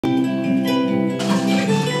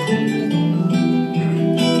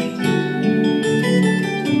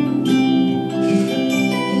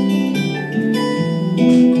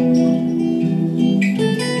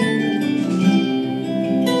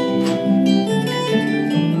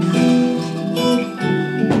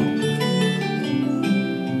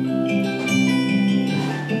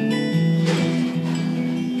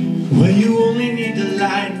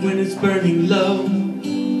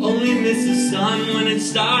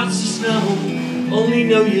starts to snow. Only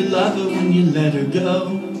know you love her when you let her go.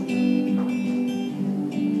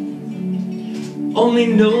 Only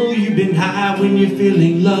know you've been high when you're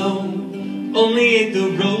feeling low. Only hate the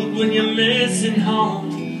road when you're missing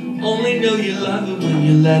home. Only know you love her when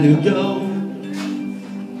you let her go.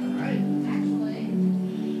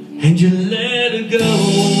 And you let her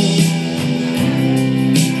go.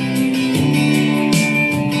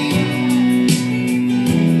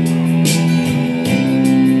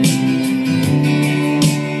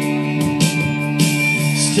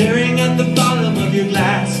 Staring at the bottom of your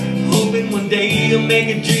glass, hoping one day you'll make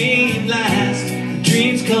a dream last.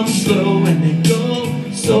 Dreams come slow and they go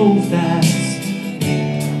so fast.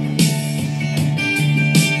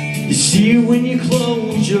 You see when you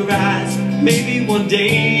close your eyes, maybe one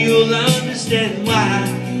day you'll understand why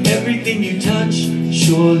everything you touch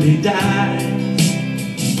surely dies.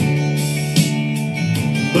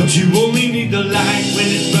 But you only need the light when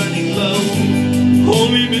it's burning low.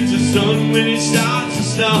 Only miss the sun when it starts to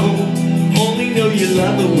snow. Only know you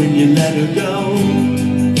love her when you let her go.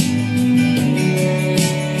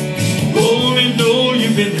 Only know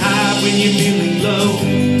you've been high when you're feeling low.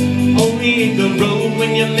 Only hit the road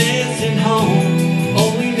when you're missing home.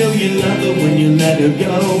 Only know you love her when you let her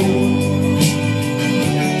go.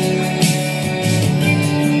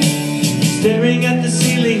 Staring at the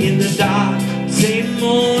ceiling in the dark, same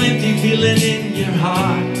old empty feeling in your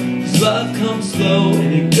heart. Love comes slow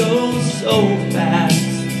and it goes so fast.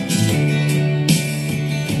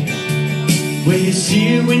 Where you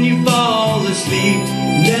see it when you fall asleep,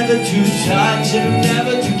 never to touch and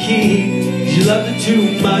never to keep. You love it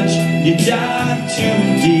too much, you dive too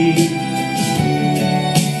deep.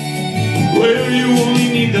 Where you only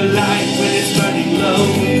need the light when it's burning low.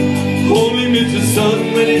 Only miss the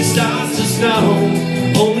sun when it starts to snow.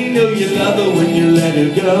 Only know you love her when you let her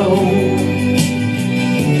go.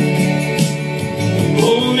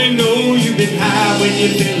 Only know you've been high when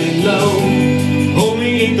you're feeling low.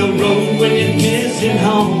 Only hate the road when you're missing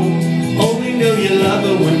home. Only know you love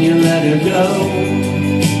her when you let her go.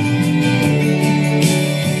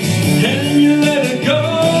 And you let her go.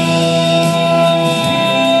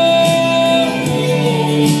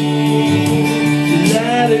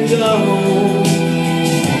 Let her go.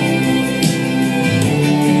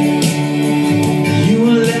 You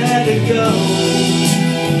let her go.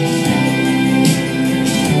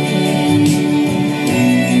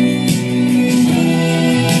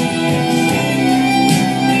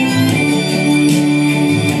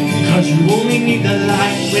 You only need the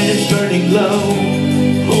light when it's burning low.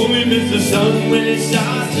 Only miss the sun when it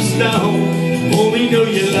starts to snow. Only know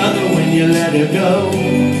you love her when you let her go.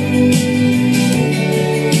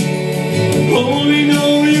 Only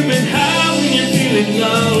know you've been high when you're feeling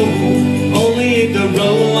low. Only hit the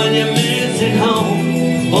road when you're missing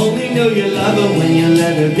home. Only know you love her when you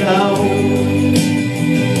let her go.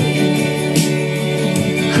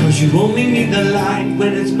 Cause you only need the light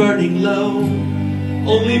when it's burning low.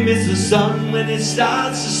 Only miss the sun when it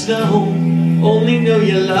starts to snow. Only know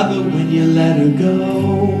you love her when you let her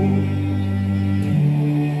go.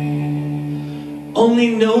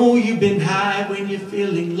 Only know you've been high when you're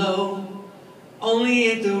feeling low. Only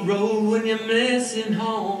hit the road when you're missing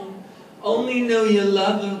home. Only know you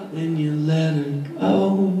love her when you let her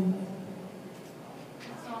go.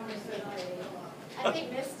 I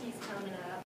think Misty's coming up.